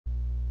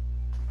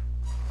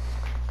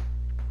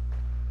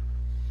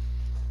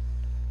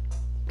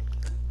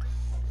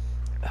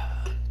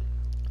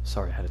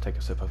Sorry, I had to take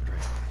a sip of a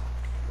drink.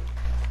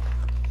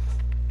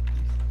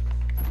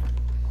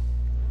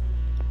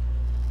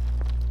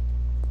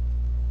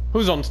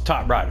 Who's on the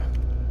top right?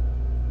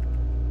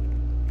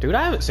 Dude,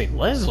 I haven't seen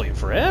Leslie in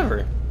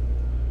forever.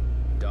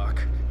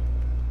 Doc,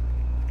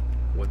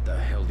 what the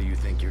hell do you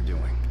think you're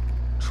doing?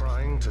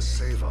 Trying to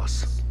save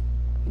us.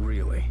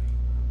 Really?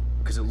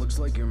 Because it looks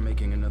like you're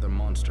making another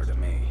monster to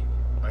me.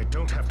 I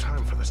don't have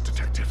time for this,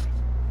 Detective.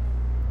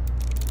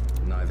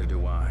 Neither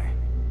do I.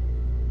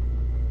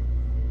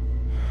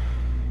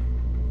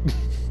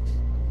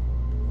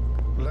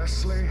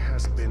 Leslie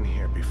has been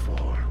here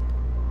before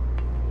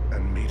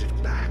and made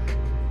it back.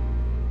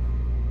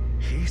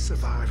 He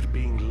survived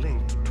being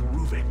linked to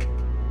Ruvik,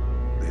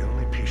 the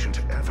only patient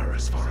ever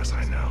as far as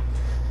I know.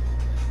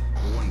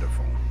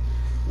 Wonderful.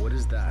 What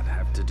does that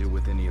have to do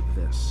with any of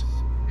this?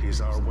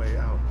 He's our way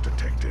out,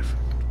 Detective.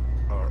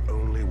 Our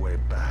only way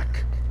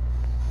back.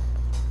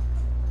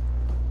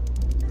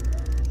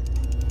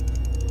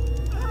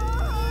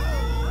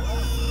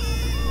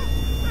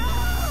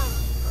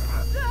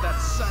 That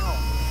sound!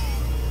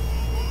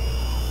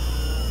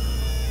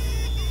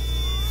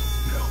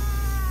 No,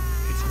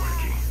 it's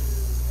working.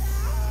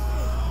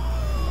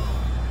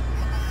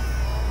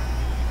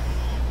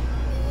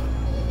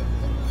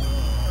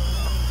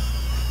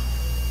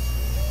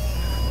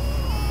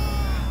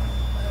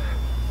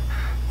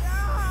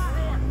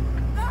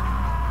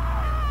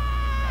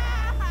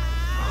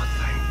 Oh,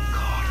 thank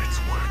God it's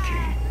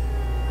working.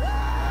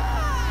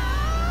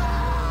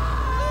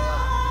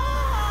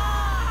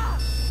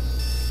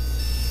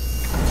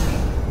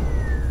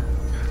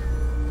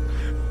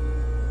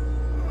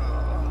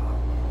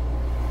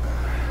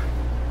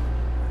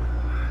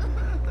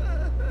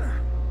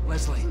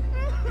 Leslie,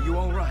 are you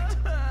all right?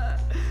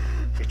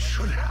 It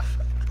should have.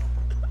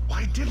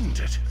 Why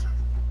didn't it?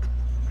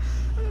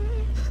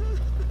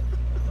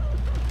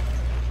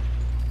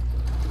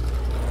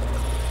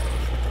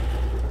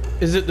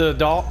 Is it the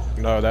dog?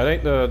 No, that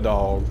ain't the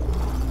dog.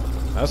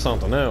 That's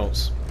something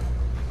else.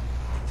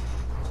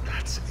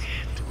 That's it.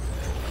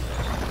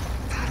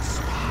 That's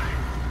why.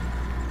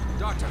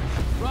 Doctor,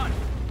 run!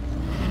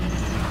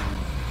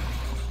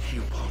 He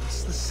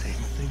wants the same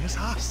thing as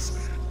us.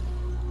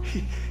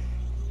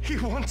 He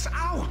wants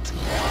out.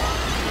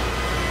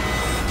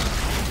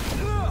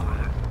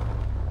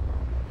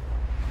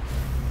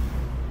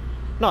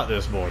 Not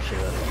this bullshit.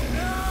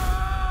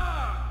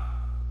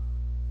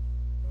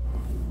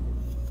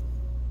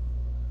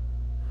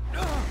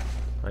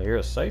 I hear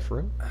a safe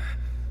room.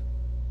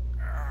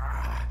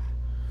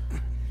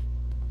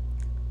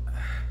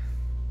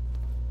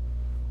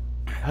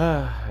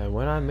 And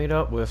when I meet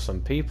up with some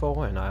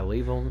people and I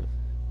leave them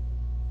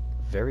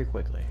very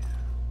quickly.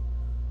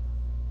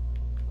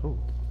 Ooh.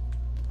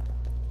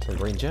 Some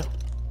green gel.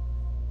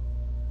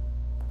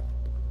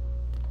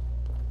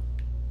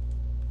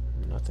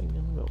 Nothing in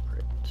the milk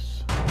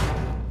crates.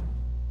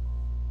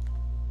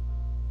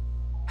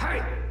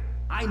 Hey!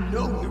 I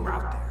know you're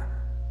out there.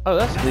 Oh,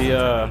 that's the,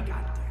 God damn it.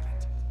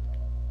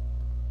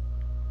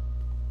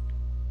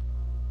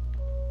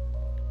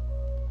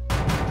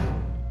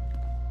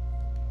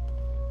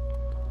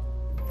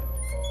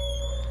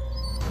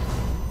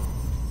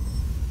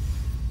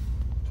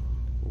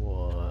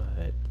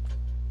 What?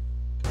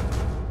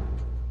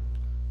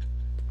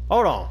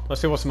 Hold on.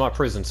 Let's see what's in my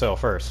prison cell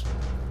first.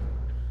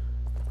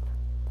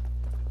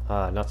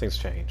 Nothing's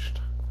changed.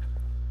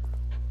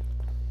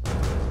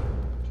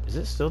 Is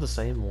it still the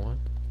same one?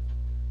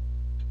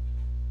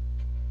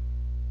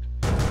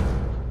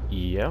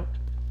 Yep.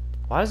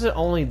 Why is it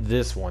only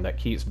this one that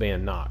keeps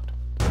being knocked?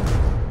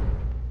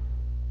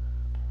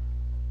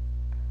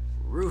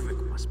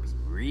 Ruvik must be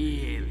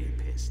really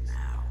pissed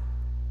now.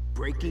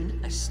 Breaking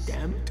a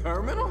STEM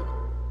terminal?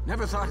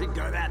 Never thought he'd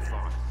go that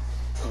far.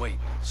 Wait,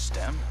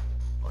 STEM?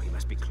 Oh, he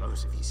must be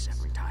close if he's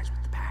severing ties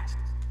with the past.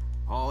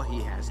 All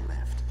he has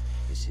left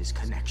is his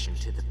connection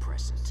to the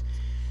present.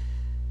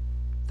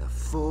 The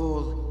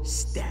full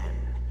STEM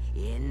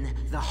in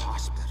the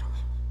hospital.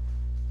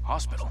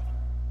 Hospital?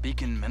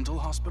 Beacon Mental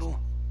Hospital?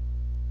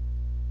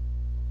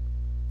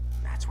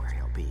 That's where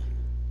he'll be.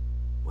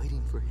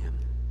 Waiting for him.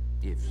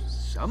 If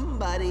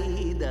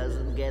somebody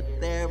doesn't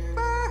get there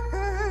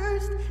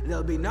first,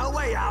 there'll be no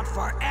way out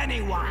for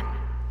anyone.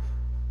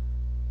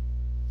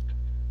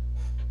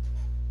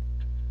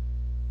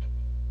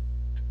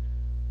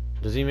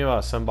 Does he mean by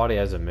somebody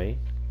as in me?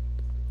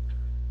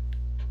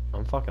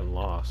 I'm fucking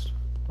lost.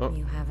 Oh.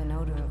 You have an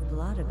odor of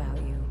blood about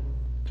you.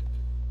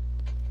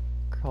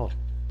 Girl,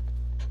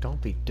 don't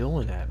be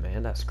doing that,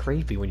 man. That's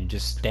creepy when you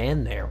just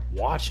stand there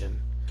watching.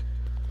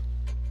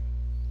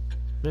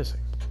 Missing.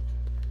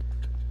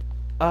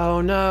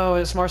 Oh no,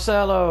 it's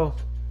Marcelo.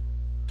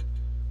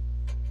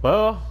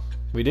 Well,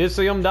 we did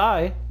see him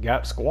die.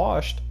 Got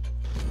squashed.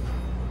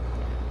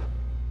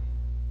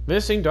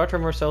 Missing Dr.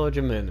 Marcelo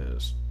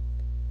Jimenez.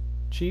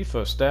 Chief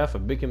of Staff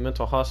of Beacon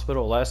Mental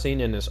Hospital, last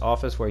seen in his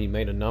office where he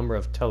made a number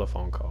of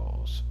telephone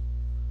calls.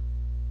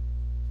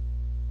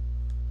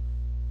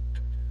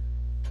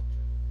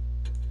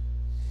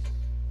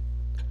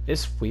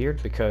 It's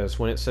weird because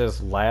when it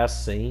says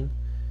last seen,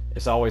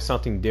 it's always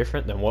something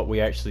different than what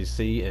we actually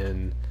see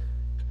in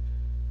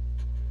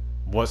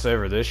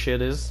whatsoever this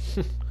shit is.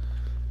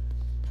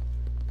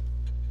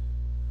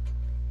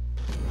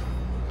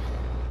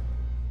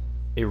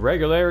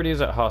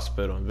 Irregularities at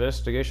hospital.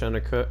 Investigation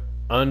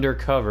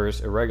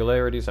undercovers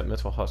irregularities at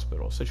mental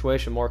hospital.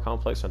 Situation more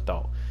complex than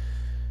thought.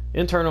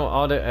 Internal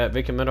audit at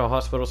Beacon Mental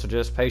Hospital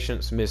suggests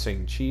patients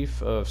missing.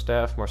 Chief of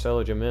Staff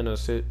Marcelo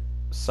Jimenez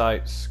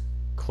cites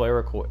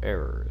clerical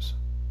errors.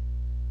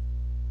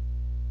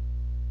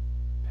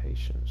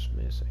 Patients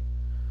missing.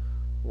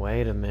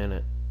 Wait a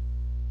minute.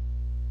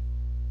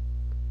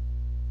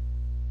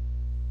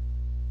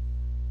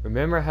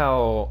 Remember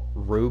how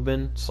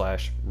Ruben /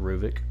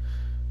 Ruvik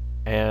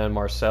and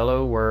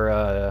Marcelo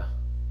were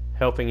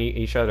helping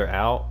each other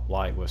out,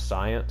 like with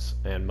science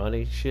and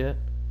money shit?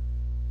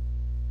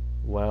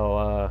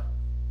 Well,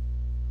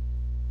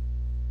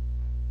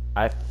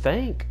 I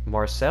think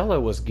Marcelo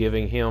was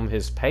giving him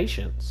his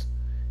patience,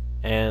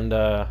 and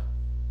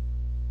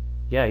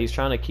yeah, he's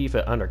trying to keep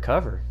it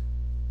undercover,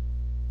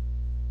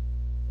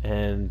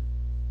 and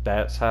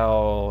that's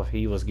how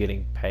he was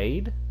getting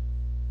paid.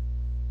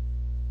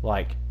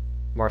 Like,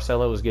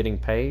 Marcelo was getting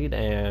paid,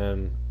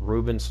 and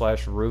Ruben /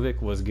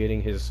 Ruvik was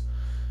getting his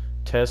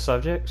test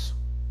subjects.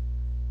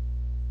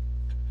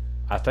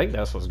 I think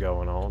that's what's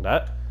going on.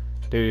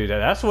 Dude,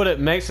 that's what it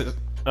makes it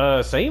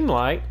seem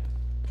like.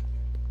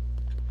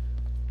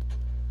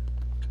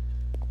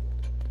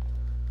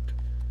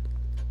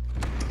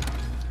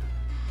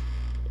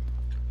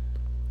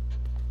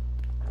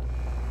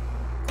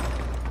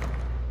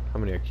 How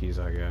many keys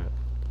I got?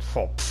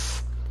 Oh,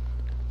 pff.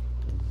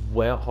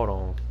 Well, hold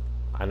on.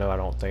 I know I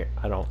don't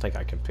think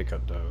I can pick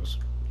up those.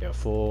 Yeah,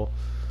 full.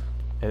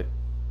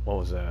 What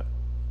was that?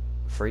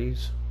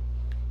 Freeze?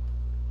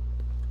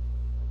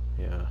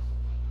 Yeah.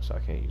 So I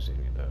can't use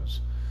any of those.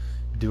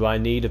 Do I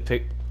need to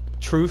pick...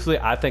 Truthfully,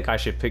 I think I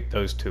should pick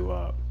those two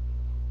up.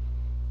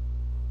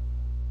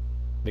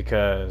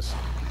 Because...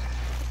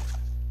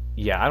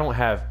 yeah, I don't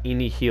have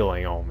any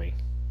healing on me.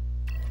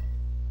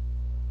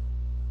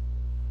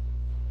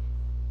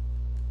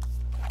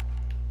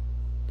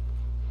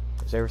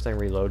 Is everything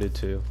reloaded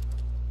too?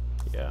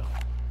 Yeah.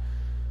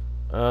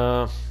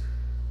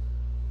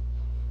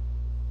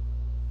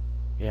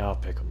 Yeah, I'll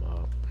pick them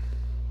up.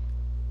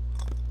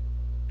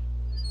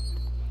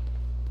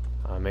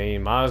 I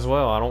mean, might as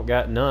well. I don't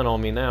got none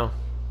on me now.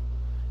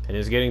 And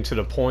it's getting to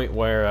the point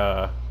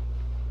where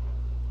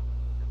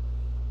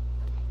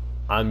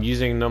I'm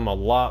using them a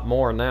lot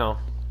more now.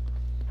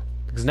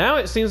 Because now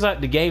it seems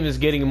like the game is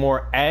getting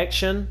more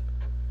action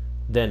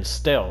than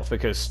stealth.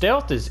 Because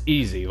stealth is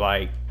easy.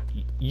 Like,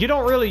 you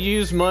don't really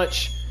use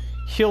much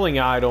healing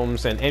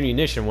items and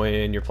ammunition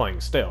when you're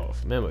playing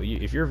stealth. Remember,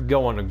 if you're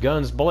going to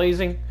guns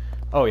blazing,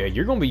 oh yeah,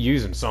 you're going to be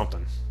using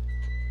something.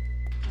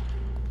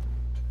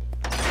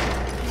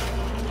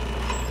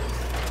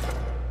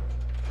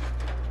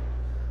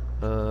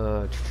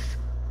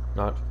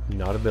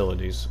 Not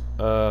abilities.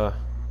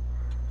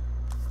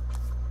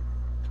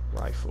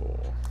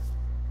 Rifle.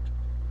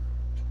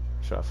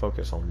 Should I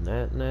focus on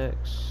that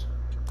next?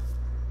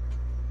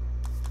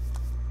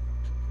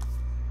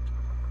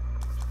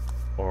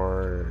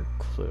 Or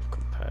clip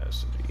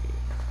capacity?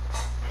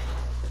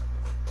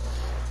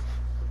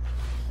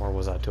 Or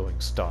was I doing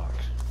stock?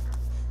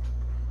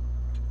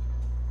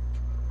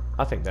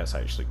 I think that's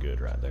actually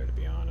good right there, to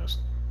be honest.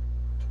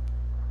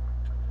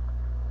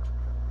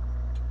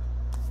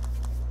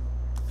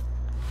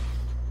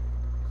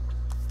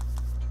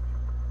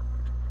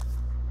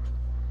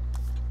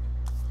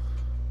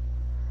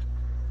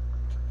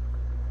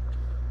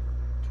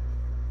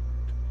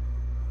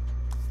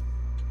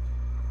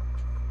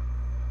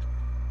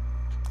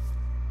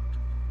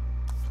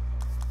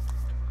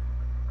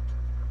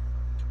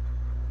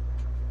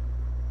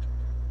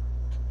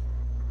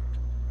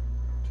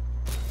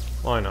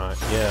 Why not?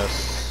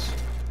 Yes.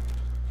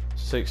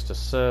 6 to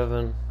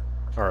 7.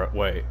 Or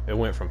wait, it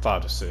went from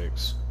 5 to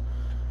 6.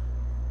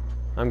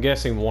 I'm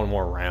guessing one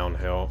more round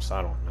helps.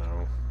 I don't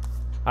know.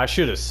 I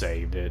should have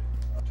saved it.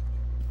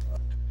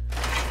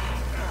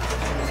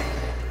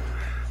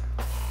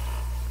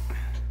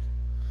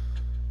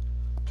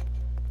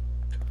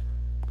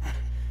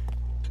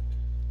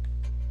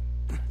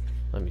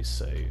 Let me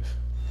save.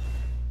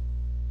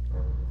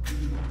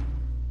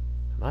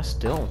 Am I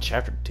still on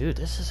chapter? Dude,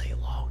 this is a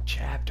long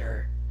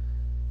chapter.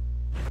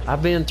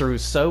 I've been through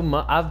so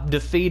much. I've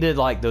defeated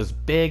like those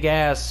big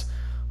ass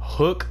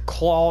hook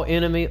claw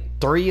enemy,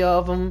 3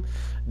 of them.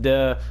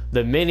 The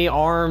mini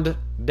armed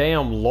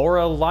damn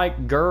Laura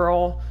like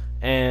girl,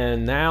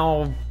 and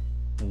now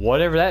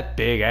whatever that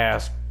big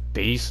ass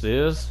beast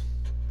is.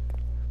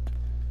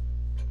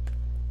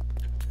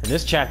 And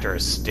this chapter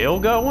is still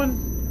going?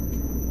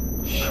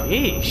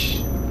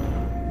 Sheesh.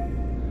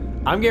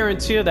 I'm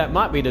guaranteed that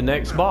might be the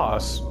next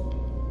boss.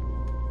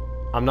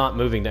 I'm not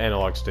moving the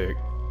analog stick.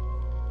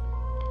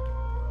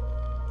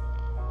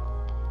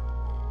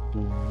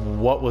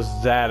 What was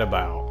that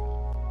about?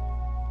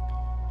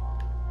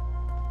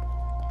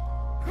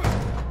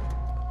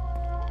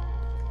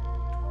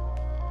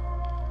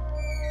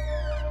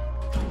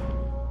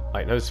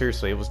 Like, no,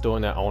 seriously, it was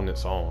doing that on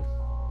its own.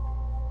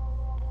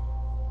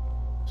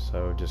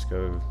 So just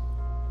go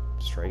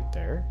straight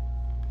there.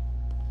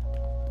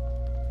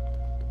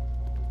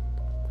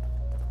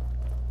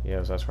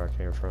 Yes, that's where I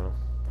came from.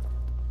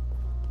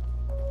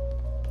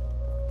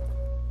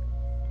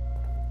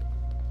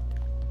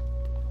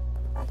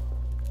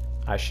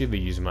 I should be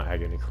using my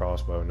agony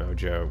crossbow, no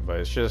joke, but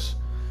it's just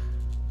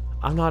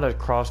I'm not a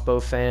crossbow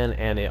fan,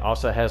 and it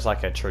also has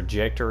like a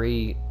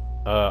trajectory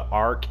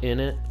arc in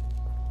it.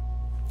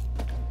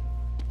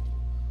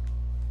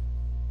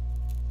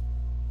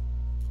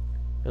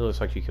 It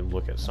looks like you can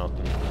look at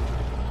something.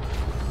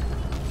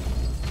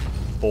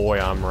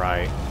 Boy, I'm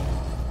right.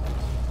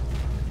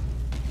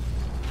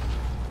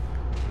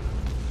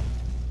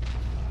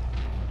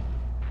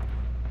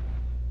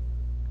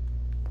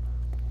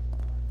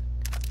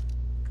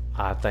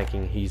 I'm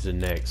thinking he's the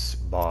next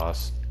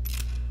boss.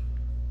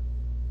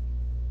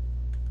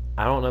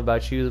 I don't know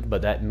about you,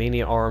 but that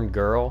mini-armed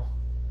girl,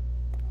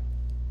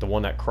 the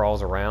one that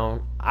crawls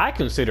around, I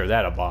consider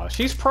that a boss.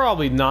 She's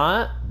probably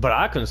not, but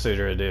I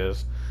consider it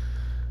is.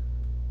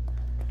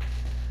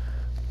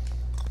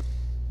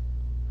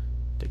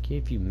 To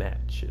give you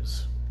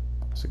matches.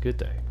 It's a good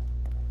thing.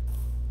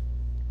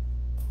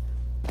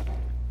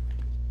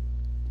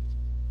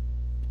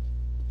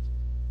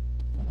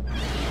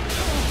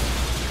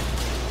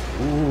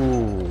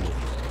 Ooh.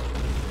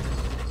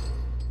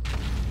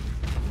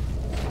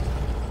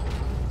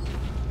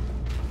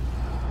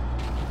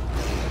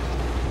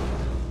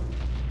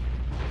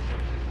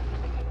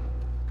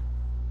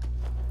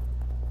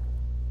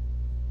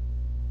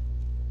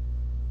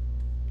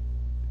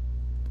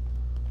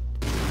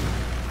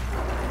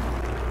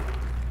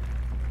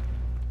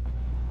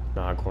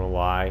 Not gonna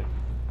lie,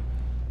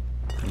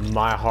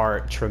 my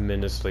heart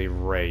tremendously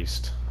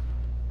raced.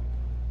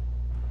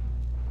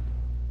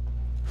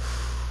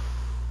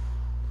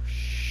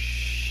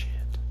 Shit.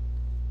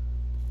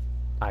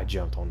 I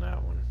jumped on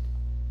that one.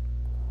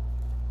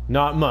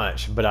 Not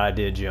much, but I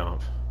did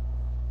jump.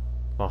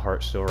 My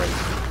heart's still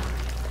racing.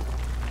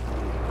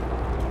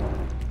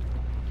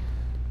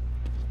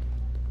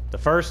 The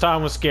first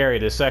time was scary,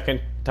 the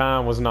second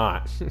time was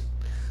not.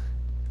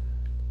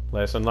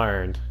 Lesson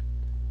learned.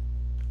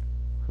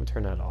 Let me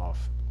turn that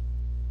off.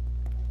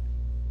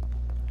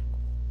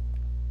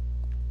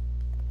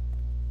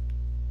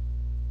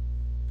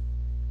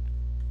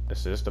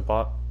 Is this the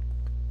boss?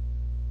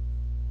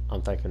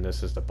 I'm thinking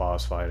this is the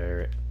boss fight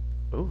area.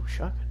 Ooh,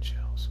 shotgun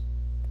shells.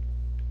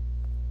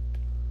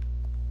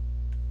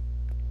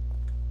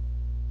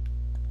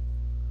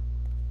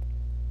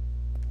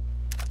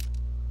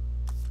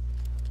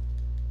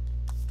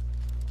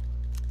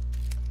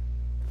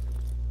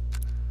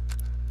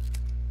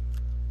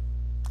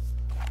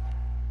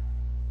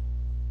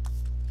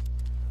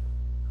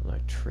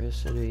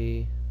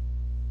 Electricity,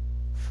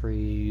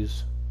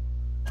 freeze,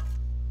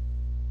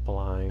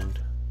 blind,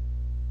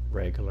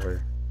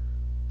 regular,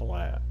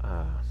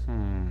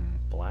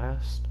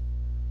 blast,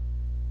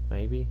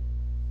 maybe.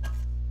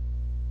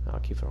 I'll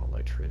keep it on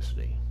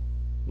electricity.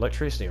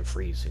 Electricity and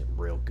freeze seem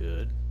real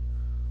good.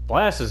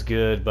 Blast is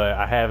good, but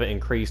I haven't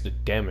increased the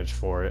damage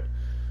for it,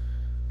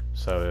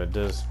 so it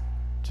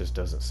just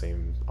doesn't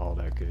seem all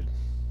that good.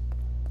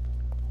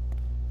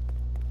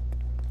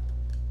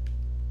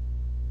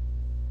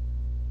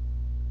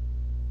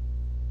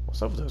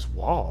 What's up with those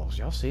walls?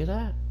 Y'all see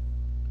that?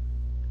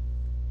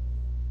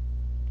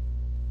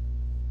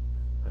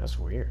 That's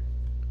weird.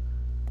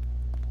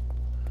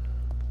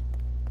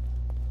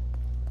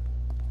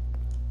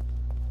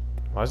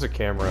 Why is the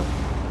camera?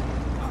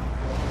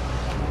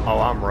 Oh,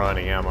 I'm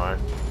running, am I?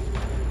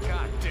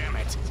 God damn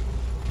it.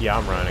 Yeah,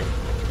 I'm running.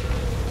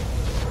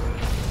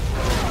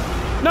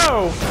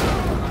 No!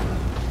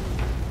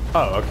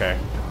 Oh, okay.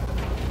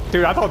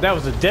 Dude, I thought that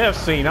was a death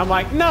scene. I'm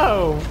like,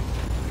 no!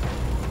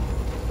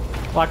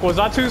 Like, was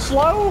I too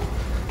slow?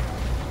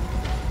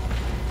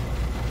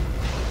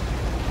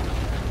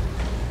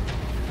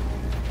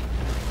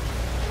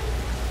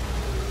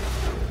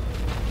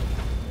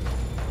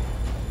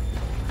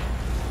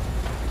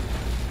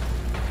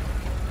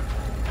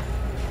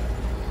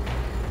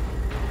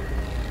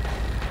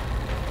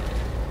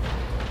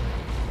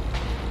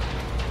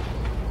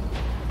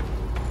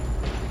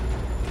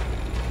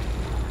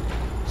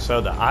 So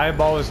the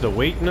eyeball is the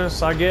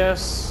weakness, I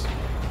guess?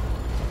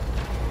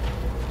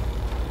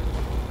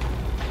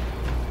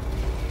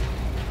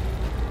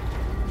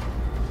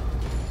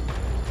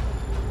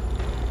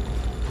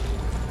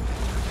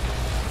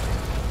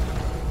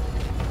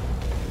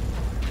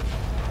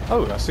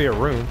 Oh, I see a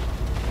room.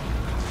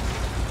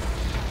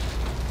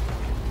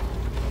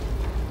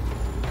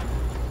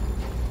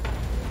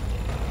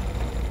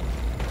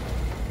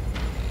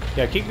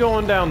 Yeah, keep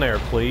going down there,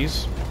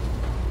 please.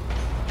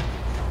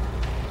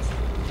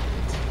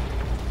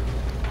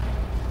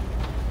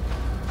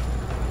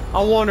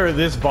 I wonder if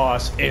this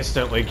boss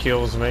instantly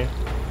kills me.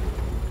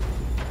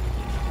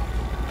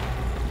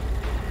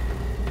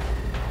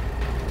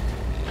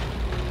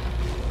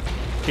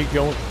 Keep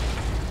going.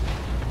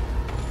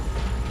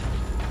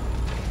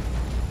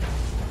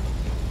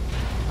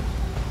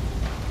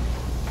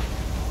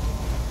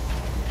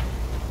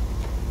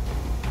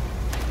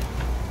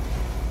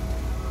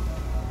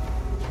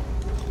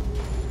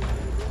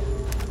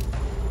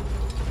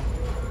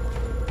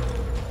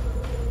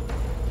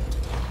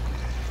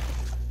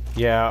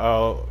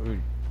 Yeah,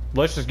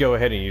 let's just go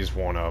ahead and use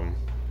one of them.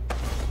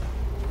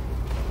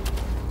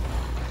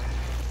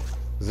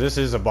 This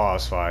is a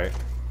boss fight.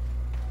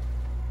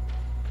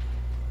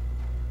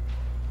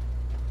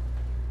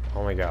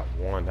 Only got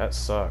one, that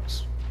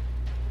sucks.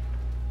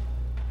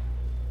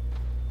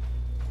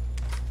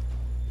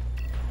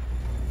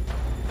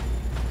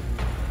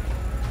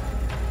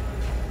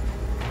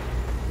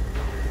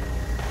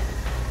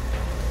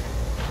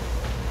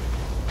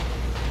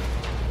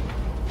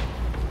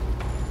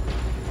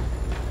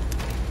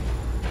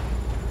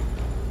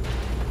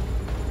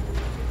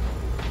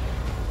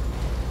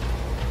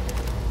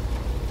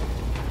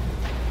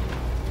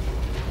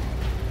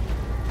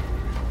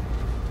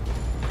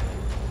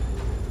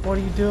 What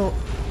are you doing?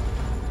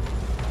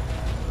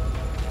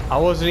 I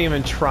wasn't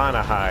even trying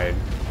to hide.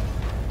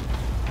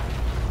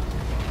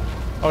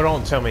 Oh,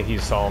 don't tell me he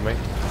saw me.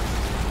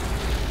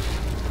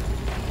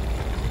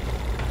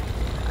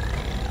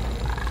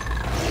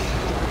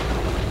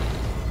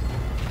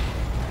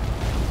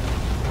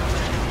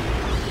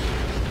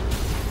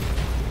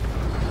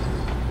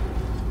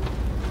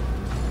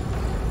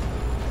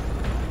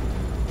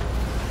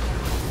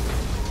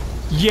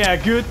 Yeah,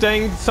 good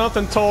thing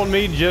something told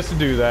me just to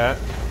do that.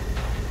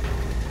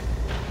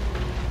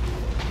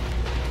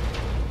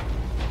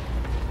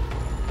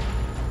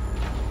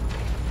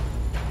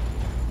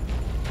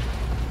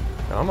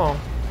 Come on.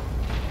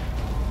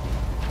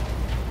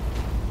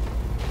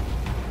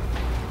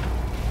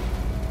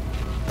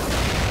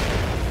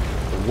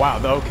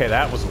 Wow, okay,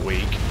 that was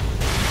weak.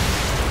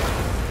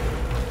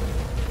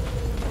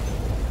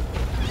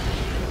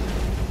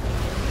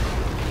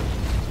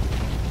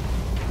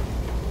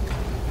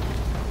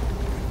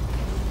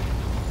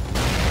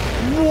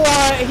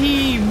 What?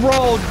 He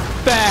rolled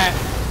back.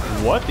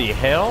 What the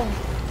hell?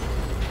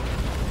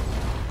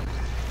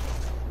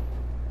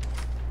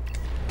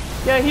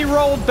 Yeah, he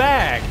rolled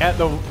back at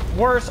the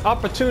worst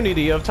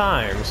opportunity of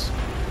times.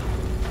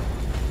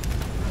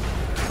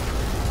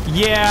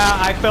 Yeah,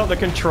 I felt the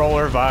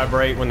controller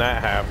vibrate when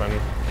that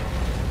happened.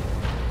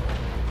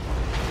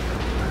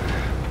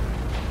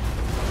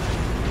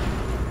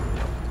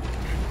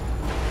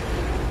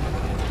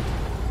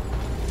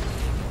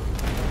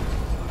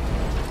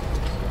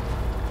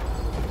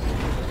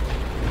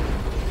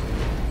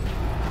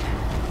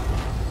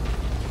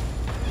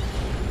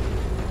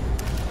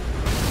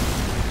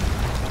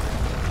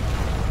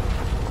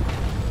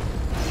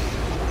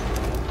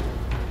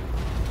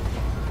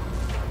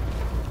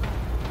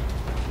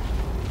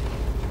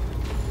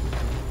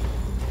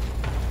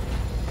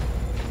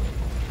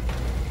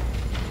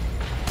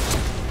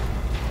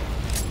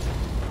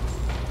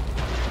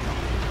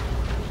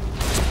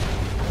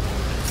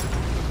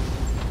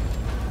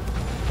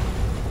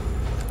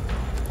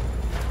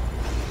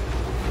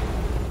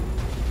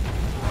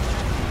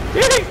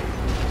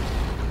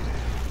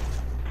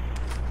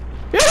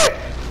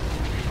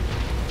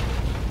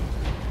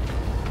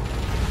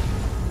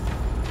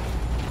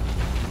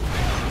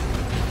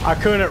 I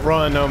couldn't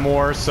run no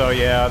more, so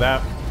yeah,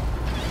 that...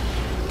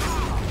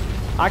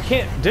 I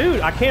can't...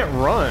 Dude, I can't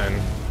run.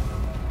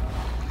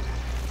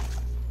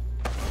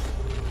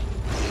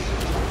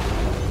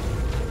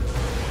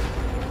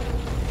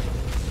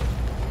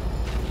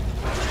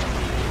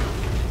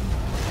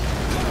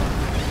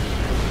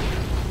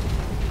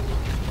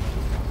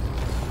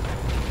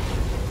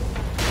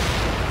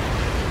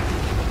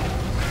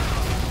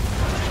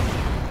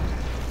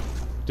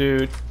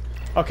 Dude.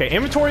 Okay,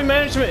 inventory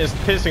management is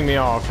pissing me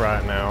off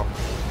right now.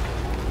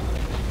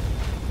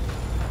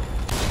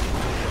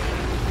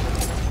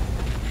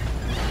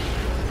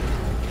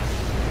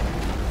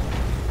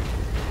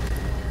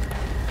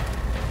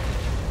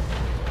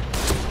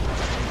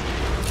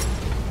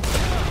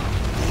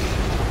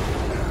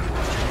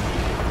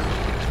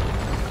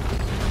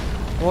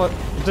 What?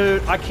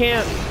 Dude, I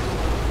can't...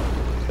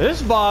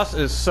 This boss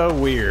is so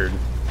weird.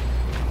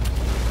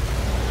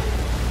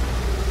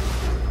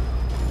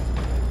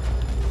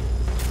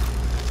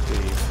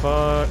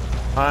 Fuck.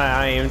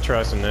 I am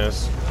trusting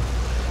this.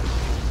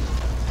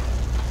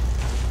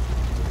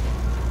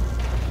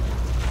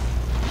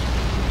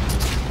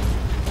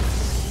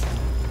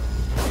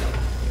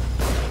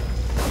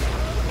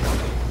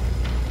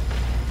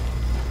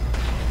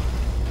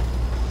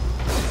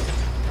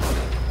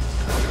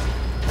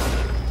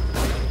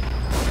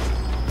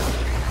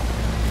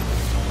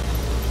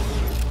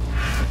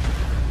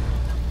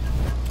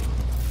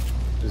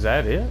 Is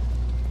that it?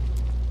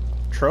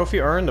 Trophy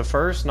earned, the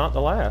first, not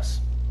the last.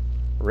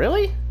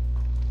 Really?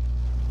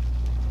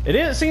 It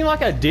didn't seem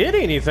like I did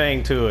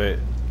anything to it.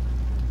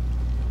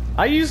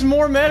 I used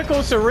more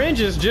medical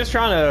syringes just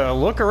trying to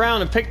look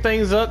around and pick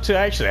things up to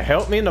actually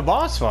help me in the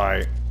boss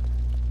fight.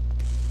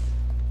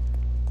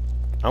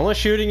 Unless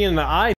shooting in the eye